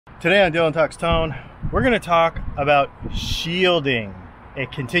Today on Dylan Talks Tone, we're going to talk about shielding, a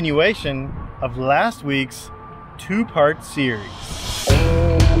continuation of last week's two-part series.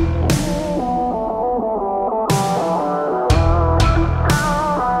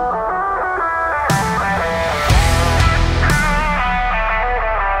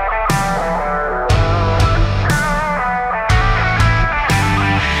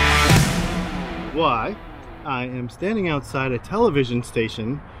 Why? I am standing outside a television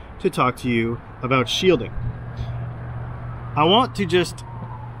station to talk to you about shielding. I want to just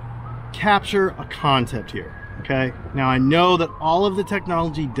capture a concept here, okay? Now I know that all of the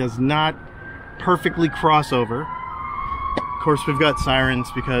technology does not perfectly cross over. Of course, we've got sirens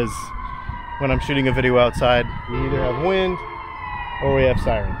because when I'm shooting a video outside, we either have wind or we have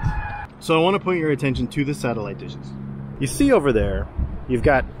sirens. So I want to point your attention to the satellite dishes. You see over there, you've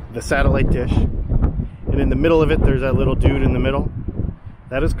got the satellite dish, and in the middle of it, there's that little dude in the middle.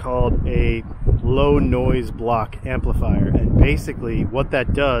 That is called a low noise block amplifier. And basically what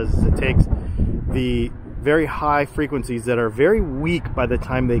that does is it takes the very high frequencies that are very weak by the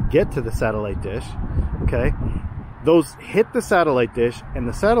time they get to the satellite dish, okay? Those hit the satellite dish, and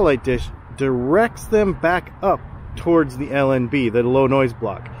the satellite dish directs them back up towards the LNB, the low noise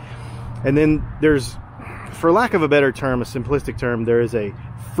block. And then there's, for lack of a better term, a simplistic term, there is a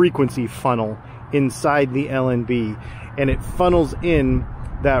frequency funnel inside the LNB, and it funnels in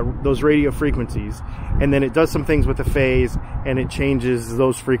those radio frequencies, and then it does some things with the phase, and it changes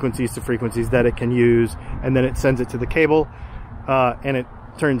those frequencies to frequencies that it can use, and then it sends it to the cable, and it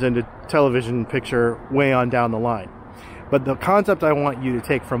turns into television picture way on down the line. But the concept I want you to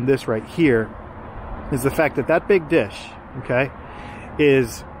take from this right here is the fact that that big dish, okay,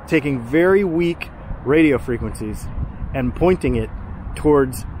 is taking very weak radio frequencies and pointing it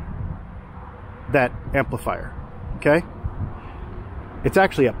towards that amplifier, okay? It's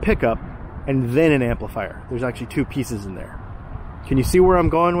actually a pickup and then an amplifier. There's actually two pieces in there. Can you see where I'm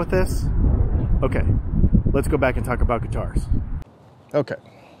going with this? Okay, let's go back and talk about guitars. Okay,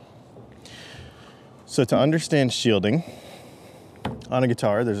 so to understand shielding on a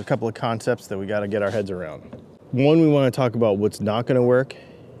guitar, there's a couple of concepts that we got to get our heads around. One, we want to talk about what's not going to work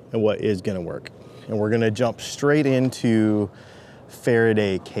and what is going to work. And we're going to jump straight into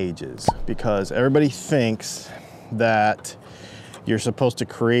Faraday cages, because everybody thinks that you're supposed to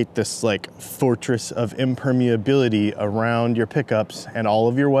create this like fortress of impermeability around your pickups and all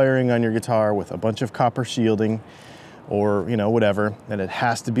of your wiring on your guitar with a bunch of copper shielding or, you know, whatever, and it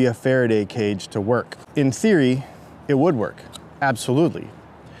has to be a Faraday cage to work. In theory, it would work, absolutely,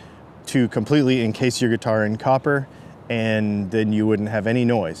 to completely encase your guitar in copper, and then you wouldn't have any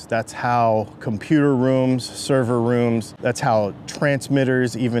noise. That's how computer rooms, server rooms, that's how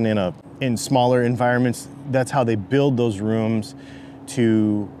transmitters, even in smaller environments, that's how they build those rooms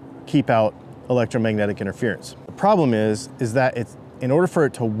to keep out electromagnetic interference. The problem is that in order for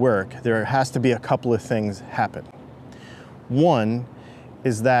it to work, there has to be a couple of things happen. One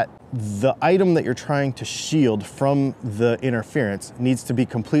is that the item that you're trying to shield from the interference needs to be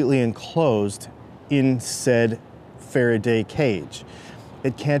completely enclosed in said Faraday cage.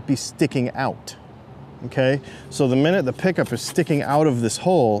 It can't be sticking out, okay? So the minute the pickup is sticking out of this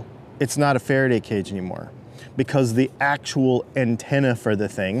hole, it's not a Faraday cage anymore, because the actual antenna for the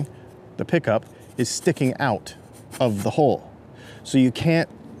thing, the pickup, is sticking out of the hole. So you can't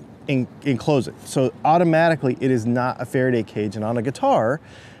enclose it. So automatically it is not a Faraday cage, and on a guitar,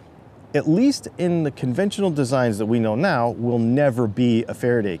 at least in the conventional designs that we know now, will never be a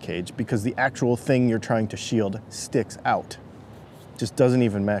Faraday cage, because the actual thing you're trying to shield sticks out. Just doesn't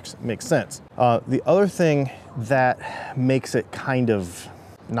even make sense. The other thing that makes it kind of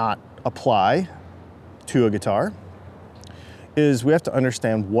not apply to a guitar is we have to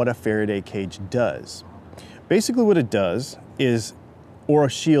understand what a Faraday cage does. Basically what it does is, or a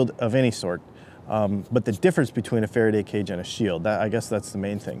shield of any sort, but the difference between a Faraday cage and a shield, I guess that's the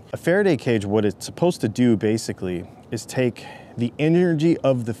main thing. A Faraday cage, what it's supposed to do basically is take the energy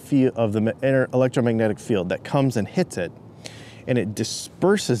of the field, of the electromagnetic field that comes and hits it, and it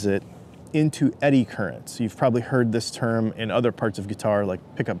disperses it into eddy currents. You've probably heard this term in other parts of guitar, like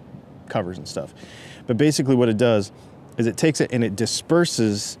pickup covers and stuff. But basically what it does is it takes it and it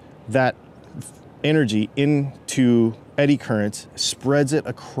disperses that energy into eddy currents, spreads it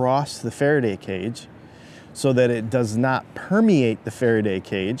across the Faraday cage so that it does not permeate the Faraday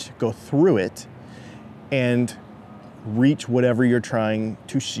cage, go through it, and reach whatever you're trying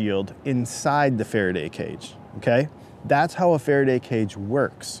to shield inside the Faraday cage, okay? That's how a Faraday cage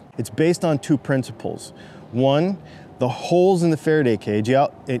works. It's based on two principles. One, the holes in the Faraday cage,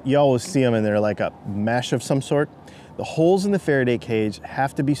 you always see them and they're like a mesh of some sort. The holes in the Faraday cage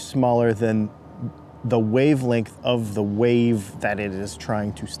have to be smaller than the wavelength of the wave that it is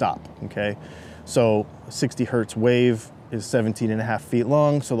trying to stop, okay? So 60 hertz wave is 17.5 feet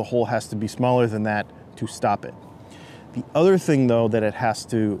long, so the hole has to be smaller than that to stop it. The other thing though that it has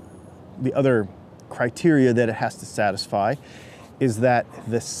to, the other criteria that it has to satisfy is that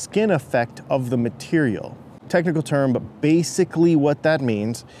the skin effect of the material, technical term, but basically what that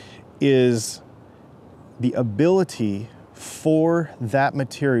means is the ability for that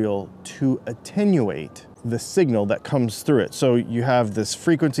material to attenuate the signal that comes through it. So you have this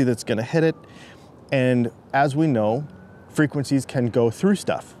frequency that's gonna hit it, and as we know, frequencies can go through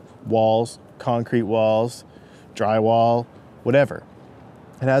stuff, walls, concrete walls, drywall, whatever.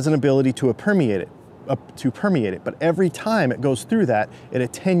 It has an ability to permeate it, but every time it goes through that, it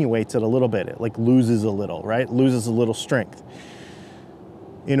attenuates it a little bit. It like loses a little, right? Loses a little strength.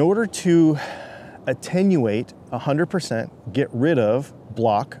 In order to attenuate 100%, get rid of,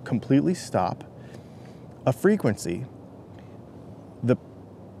 block, completely stop a frequency, the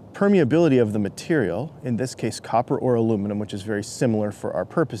permeability of the material, in this case copper or aluminum, which is very similar for our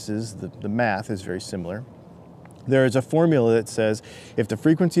purposes, the math is very similar. There is a formula that says if the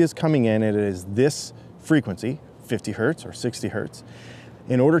frequency is coming in and it is this frequency, 50 hertz or 60 hertz,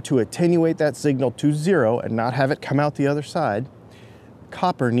 in order to attenuate that signal to 0 and not have it come out the other side,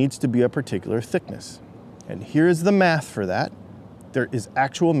 copper needs to be a particular thickness. And here is the math for that. There is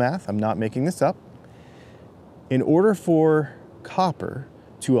actual math, I'm not making this up. In order for copper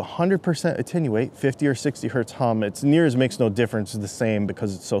to 100% attenuate 50 or 60 hertz hum, it's near as makes no difference, the same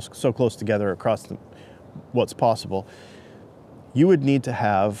because it's so close together across what's possible. You would need to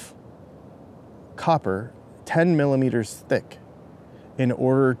have copper 10 millimeters thick in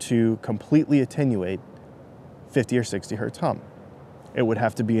order to completely attenuate 50 or 60 hertz hum. It would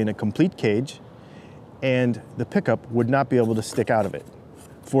have to be in a complete cage, and the pickup would not be able to stick out of it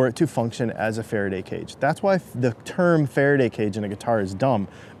for it to function as a Faraday cage. That's why the term Faraday cage in a guitar is dumb,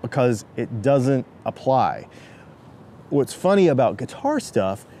 because it doesn't apply. What's funny about guitar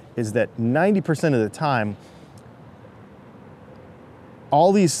stuff is that 90% of the time,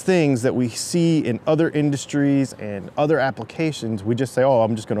 all these things that we see in other industries and other applications, we just say, oh,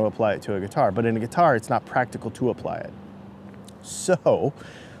 I'm just going to apply it to a guitar. But in a guitar, it's not practical to apply it. So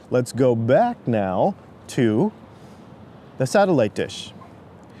let's go back now to the satellite dish.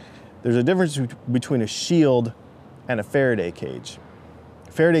 There's a difference between a shield and a Faraday cage.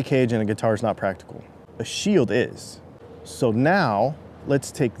 A Faraday cage in a guitar is not practical. A shield is. So now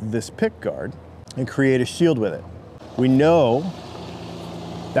let's take this pick guard and create a shield with it. We know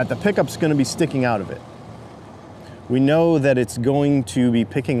that the pickup's going to be sticking out of it. We know that it's going to be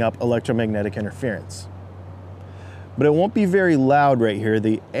picking up electromagnetic interference. But it won't be very loud right here.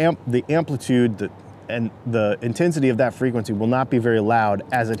 The amplitude and the intensity of that frequency will not be very loud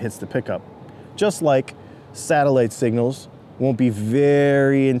as it hits the pickup. Just like satellite signals won't be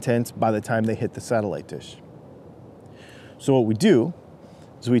very intense by the time they hit the satellite dish. So what we do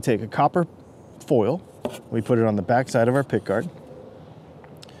is we take a copper foil, we put it on the back side of our pick guard,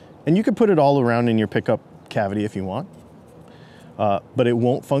 and you can put it all around in your pickup cavity if you want, but it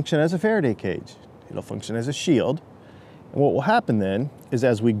won't function as a Faraday cage. It'll function as a shield. And what will happen then is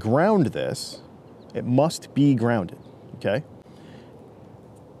as we ground this, it must be grounded, okay?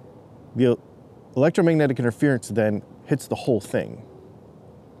 The electromagnetic interference then hits the whole thing,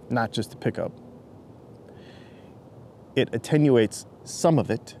 not just the pickup. It attenuates some of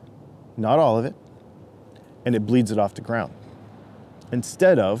it, not all of it, and it bleeds it off the ground,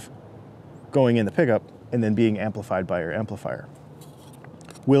 instead of going in the pickup and then being amplified by your amplifier.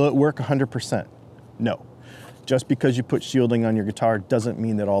 Will it work 100%? No. Just because you put shielding on your guitar doesn't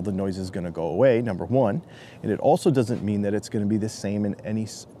mean that all the noise is going to go away, number one. And it also doesn't mean that it's going to be the same in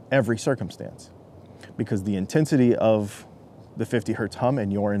every circumstance, because the intensity of the 50 hertz hum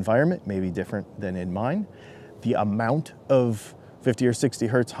in your environment may be different than in mine. The amount of 50 or 60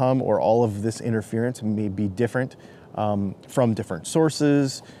 hertz hum or all of this interference may be different from different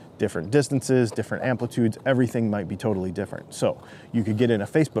sources, different distances, different amplitudes. Everything might be totally different. So you could get in a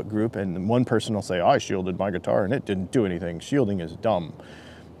Facebook group and one person will say, I shielded my guitar and it didn't do anything. Shielding is dumb.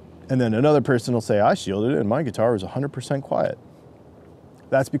 And then another person will say, I shielded it and my guitar was 100% quiet.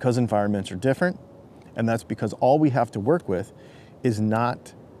 That's because environments are different, and that's because all we have to work with is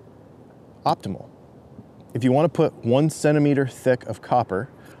not optimal. If you want to put 1 centimeter thick of copper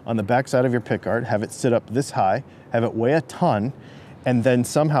on the backside of your pickguard, have it sit up this high, have it weigh a ton, and then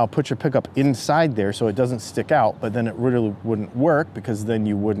somehow put your pickup inside there so it doesn't stick out, but then it really wouldn't work because then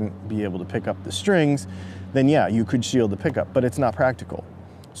you wouldn't be able to pick up the strings, then yeah, you could shield the pickup, but it's not practical.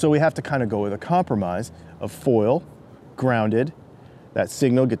 So we have to kind of go with a compromise of foil grounded. That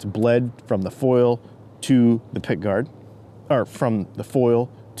signal gets bled from the foil to the pick guard, or from the foil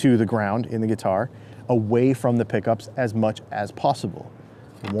to the ground in the guitar, away from the pickups as much as possible.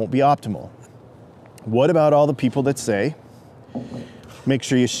 It won't be optimal. What about all the people that say, make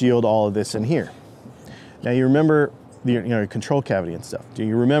sure you shield all of this in here? Now you remember the control cavity and stuff. Do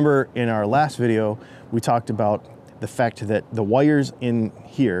you remember in our last video, we talked about the fact that the wires in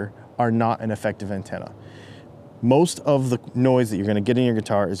here are not an effective antenna. Most of the noise that you're gonna get in your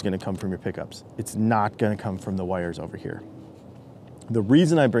guitar is gonna come from your pickups. It's not gonna come from the wires over here. The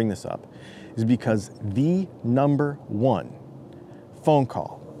reason I bring this up is because the number one phone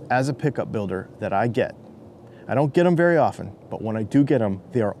call as a pickup builder that I get, I don't get them very often, but when I do get them,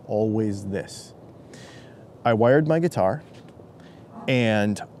 they are always this. I wired my guitar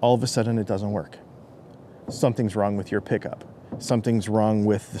and all of a sudden it doesn't work. Something's wrong with your pickup. Something's wrong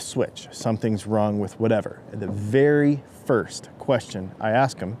with the switch. Something's wrong with whatever. And the very first question I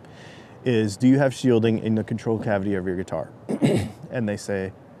ask them is, do you have shielding in the control cavity of your guitar? And they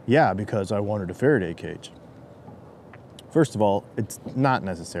say, yeah, because I wanted a Faraday cage. First of all, it's not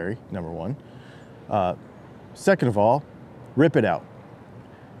necessary, number one. Second of all, rip it out.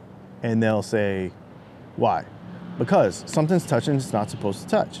 And they'll say, why? Because something's touching it's not supposed to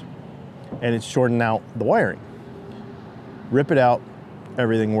touch. And it's shorting out the wiring. Rip it out,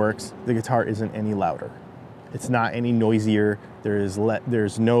 everything works. The guitar isn't any louder. It's not any noisier. There's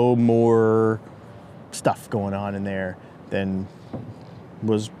no more stuff going on in there than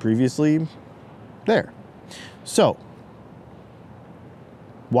was previously there. So,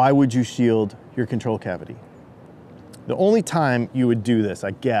 why would you shield your control cavity? The only time you would do this,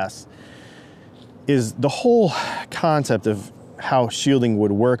 I guess, is the whole concept of how shielding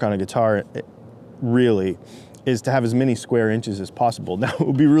would work on a guitar really is to have as many square inches as possible. Now, it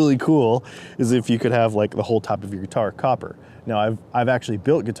would be really cool is if you could have like the whole top of your guitar copper. Now, I've actually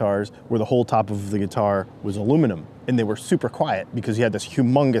built guitars where the whole top of the guitar was aluminum and they were super quiet because you had this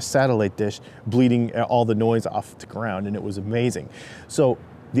humongous satellite dish bleeding all the noise off the ground, and it was amazing. So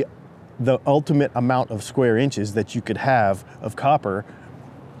the ultimate amount of square inches that you could have of copper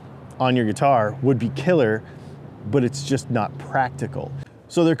on your guitar would be killer, but it's just not practical.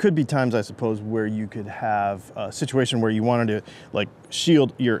 So there could be times, I suppose, where you could have a situation where you wanted to like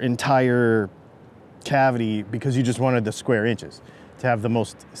shield your entire cavity because you just wanted the square inches to have the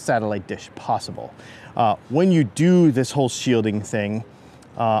most satellite dish possible. When you do this whole shielding thing,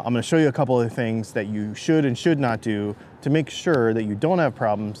 I'm gonna show you a couple of things that you should and should not do to make sure that you don't have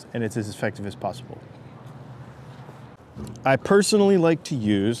problems and it's as effective as possible. I personally like to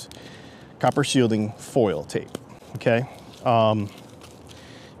use copper shielding foil tape, okay?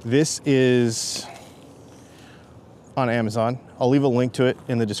 This is on Amazon. I'll leave a link to it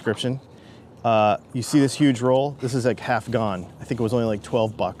in the description. You see this huge roll? This is like half gone. I think it was only like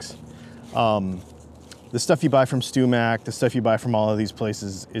 12 bucks. The stuff you buy from StewMac, the stuff you buy from all of these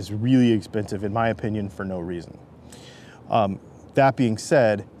places is really expensive, in my opinion, for no reason. That being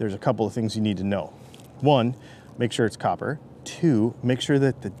said, there's a couple of things you need to know. One, make sure it's copper. Two, make sure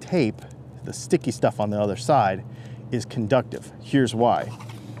that the tape, the sticky stuff on the other side, is conductive. Here's why.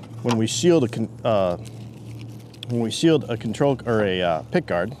 When we shield a control or a pick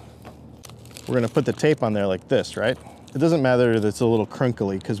guard, we're gonna put the tape on there like this, right? It doesn't matter that it's a little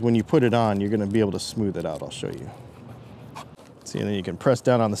crinkly, because when you put it on, you're gonna be able to smooth it out. I'll show you. See, and then you can press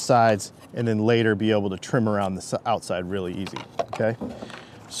down on the sides and then later be able to trim around the outside really easy, okay?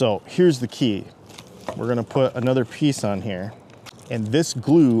 So here's the key. We're gonna put another piece on here, and this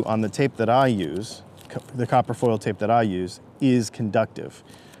glue on the tape that I use, the copper foil tape that I use, is conductive,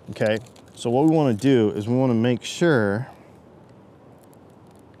 okay? So what we wanna do is we wanna make sure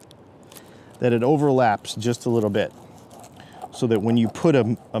that it overlaps just a little bit, so that when you put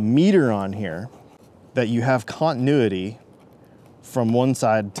a meter on here, that you have continuity from one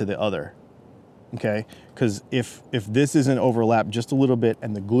side to the other, okay? Because if this isn't overlapped just a little bit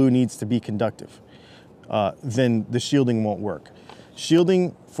and the glue needs to be conductive, then the shielding won't work.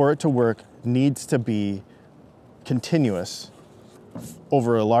 Shielding, for it to work, needs to be continuous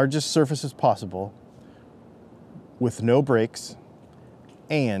over a largest surface as possible with no breaks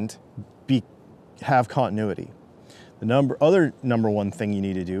and have continuity. The other number one thing you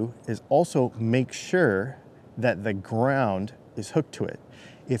need to do is also make sure that the ground is hooked to it.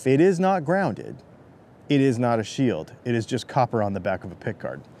 If it is not grounded, it is not a shield. It is just copper on the back of a pick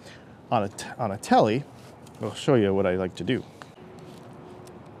guard. On a telly, I'll show you what I like to do.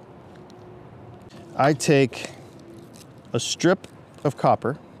 I take a strip of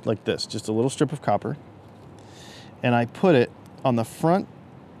copper like this, just a little strip of copper, and I put it on the front,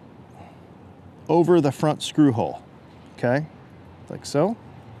 over the front screw hole, okay, like so,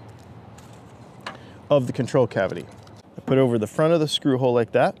 of the control cavity. I put over the front of the screw hole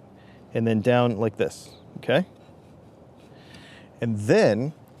like that, and then down like this, okay? And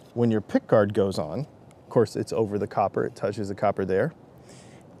then when your pick guard goes on, of course it's over the copper, it touches the copper there.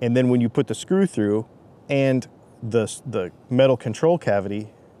 And then when you put the screw through and the metal control cavity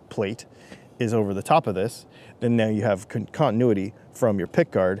plate is over the top of this, then now you have continuity from your pick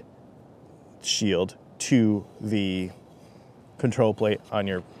guard shield to the control plate on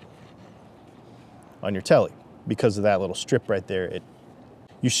your telly. Because of that little strip right there,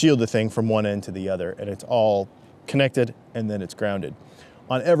 you shield the thing from one end to the other, and it's all connected, and then it's grounded.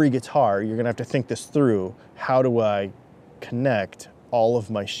 On every guitar, you're gonna have to think this through. How do I connect all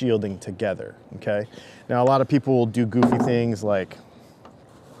of my shielding together, okay? Now, a lot of people will do goofy things like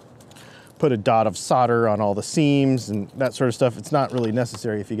put a dot of solder on all the seams and that sort of stuff. It's not really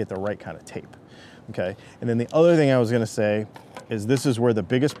necessary if you get the right kind of tape, okay? And then the other thing I was gonna say is this is where the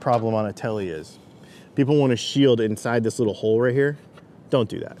biggest problem on a telly is. People wanna shield inside this little hole right here. Don't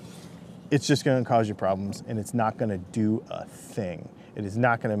do that. It's just gonna cause you problems, and it's not gonna do a thing. It is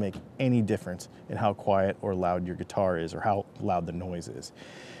not gonna make any difference in how quiet or loud your guitar is or how loud the noise is.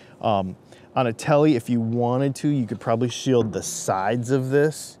 On a telly, if you wanted to, you could probably shield the sides of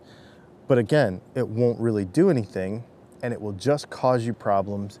this, but again, it won't really do anything, and it will just cause you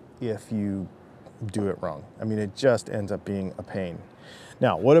problems if you do it wrong. I mean, it just ends up being a pain.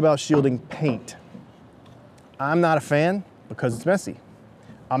 Now, what about shielding paint? I'm not a fan because it's messy.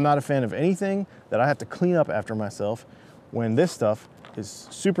 I'm not a fan of anything that I have to clean up after myself when this stuff is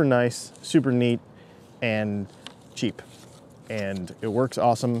super nice, super neat, and cheap. And it works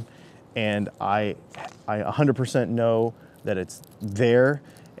awesome, and I 100% know that it's there,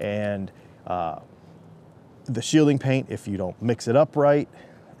 and the shielding paint, if you don't mix it up right,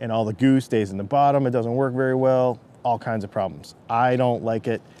 and all the goo stays in the bottom, it doesn't work very well, all kinds of problems. I don't like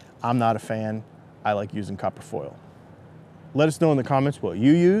it. I'm not a fan. I like using copper foil. Let us know in the comments what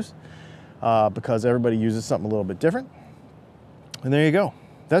you use, because everybody uses something a little bit different. And there you go.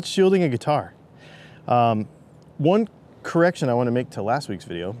 That's shielding a guitar. One correction I want to make to last week's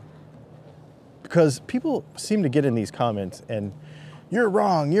video, because people seem to get in these comments and you're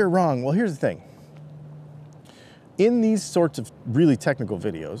wrong, you're wrong. Well, here's the thing. In these sorts of really technical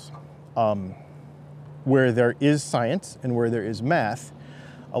videos, where there is science and where there is math,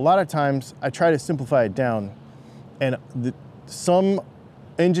 a lot of times I try to simplify it down, and some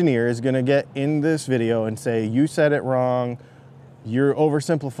engineer is gonna get in this video and say, you said it wrong, you're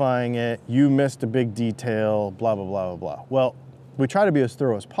oversimplifying it, you missed a big detail, blah, blah, blah, blah, blah. Well, we try to be as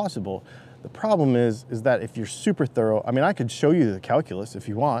thorough as possible. The problem is that if you're super thorough, I mean, I could show you the calculus if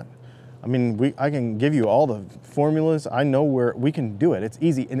you want. I mean, I can give you all the formulas. I know where we can do it. It's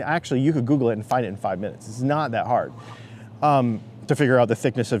easy. And actually, you could Google it and find it in 5 minutes. It's not that hard to figure out the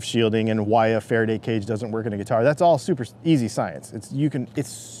thickness of shielding and why a Faraday cage doesn't work in a guitar. That's all super easy science. It's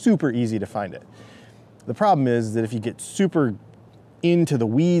super easy to find it. The problem is that if you get super into the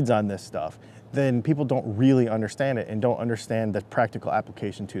weeds on this stuff, then people don't really understand it and don't understand the practical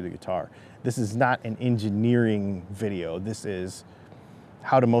application to the guitar. This is not an engineering video. This is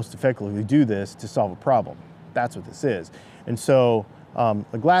how to most effectively do this to solve a problem. That's what this is. And so,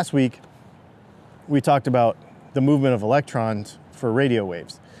 like last week, we talked about the movement of electrons for radio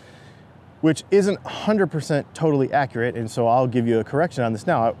waves, which isn't 100% totally accurate. And so I'll give you a correction on this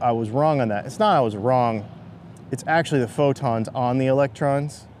now. I was wrong on that. It's not I was wrong. It's actually the photons on the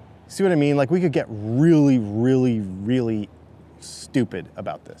electrons. See what I mean? Like, we could get really, really, really stupid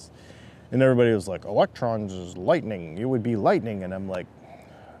about this. And everybody was like, electrons is lightning. It would be lightning. And I'm like,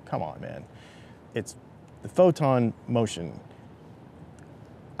 come on, man. It's the photon motion.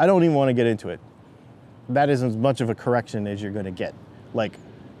 I don't even want to get into it. That is as much of a correction as you're going to get. Like,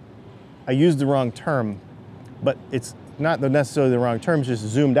 I used the wrong term, but it's not necessarily the wrong term, it's just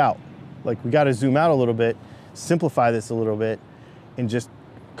zoomed out. Like, we got to zoom out a little bit, simplify this a little bit, and just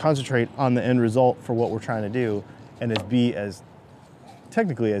concentrate on the end result for what we're trying to do, and be as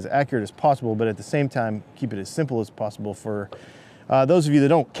technically as accurate as possible, but at the same time, keep it as simple as possible for those of you that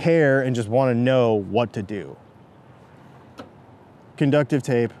don't care and just want to know what to do. Conductive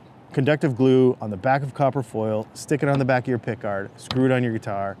tape, conductive glue on the back of copper foil, stick it on the back of your pickguard, screw it on your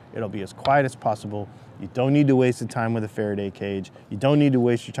guitar. It'll be as quiet as possible. You don't need to waste the time with a Faraday cage. You don't need to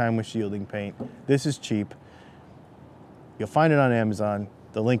waste your time with shielding paint. This is cheap. You'll find it on Amazon.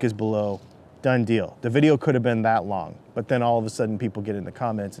 The link is below. Done deal. The video could have been that long, but then all of a sudden people get in the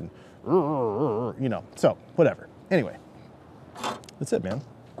comments and, you know, so whatever. Anyway, that's it, man.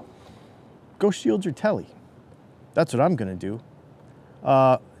 Go shield your telly. That's what I'm gonna do.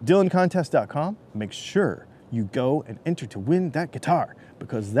 DylanContest.com. Make sure you go and enter to win that guitar,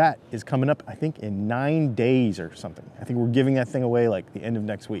 because that is coming up, I think, in 9 days or something. I think we're giving that thing away like the end of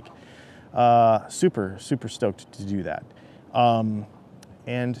next week. Super stoked to do that.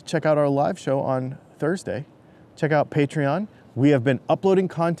 And check out our live show on Thursday. Check out Patreon. We have been uploading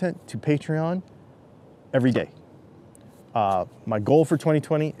content to Patreon every day. My goal for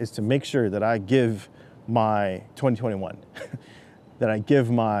 2020 is to make sure that I give my 2021, that I give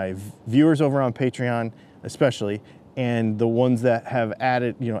my viewers over on Patreon, especially, and the ones that have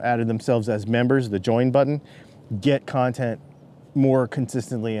added themselves as members, the join button, get content more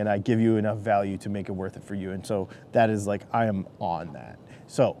consistently, and I give you enough value to make it worth it for you. And so that is like, I am on that.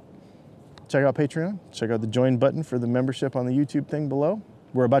 So check out Patreon, check out the join button for the membership on the YouTube thing below.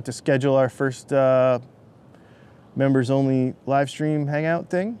 We're about to schedule our first members only live stream hangout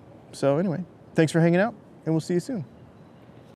thing. So anyway, thanks for hanging out, and we'll see you soon.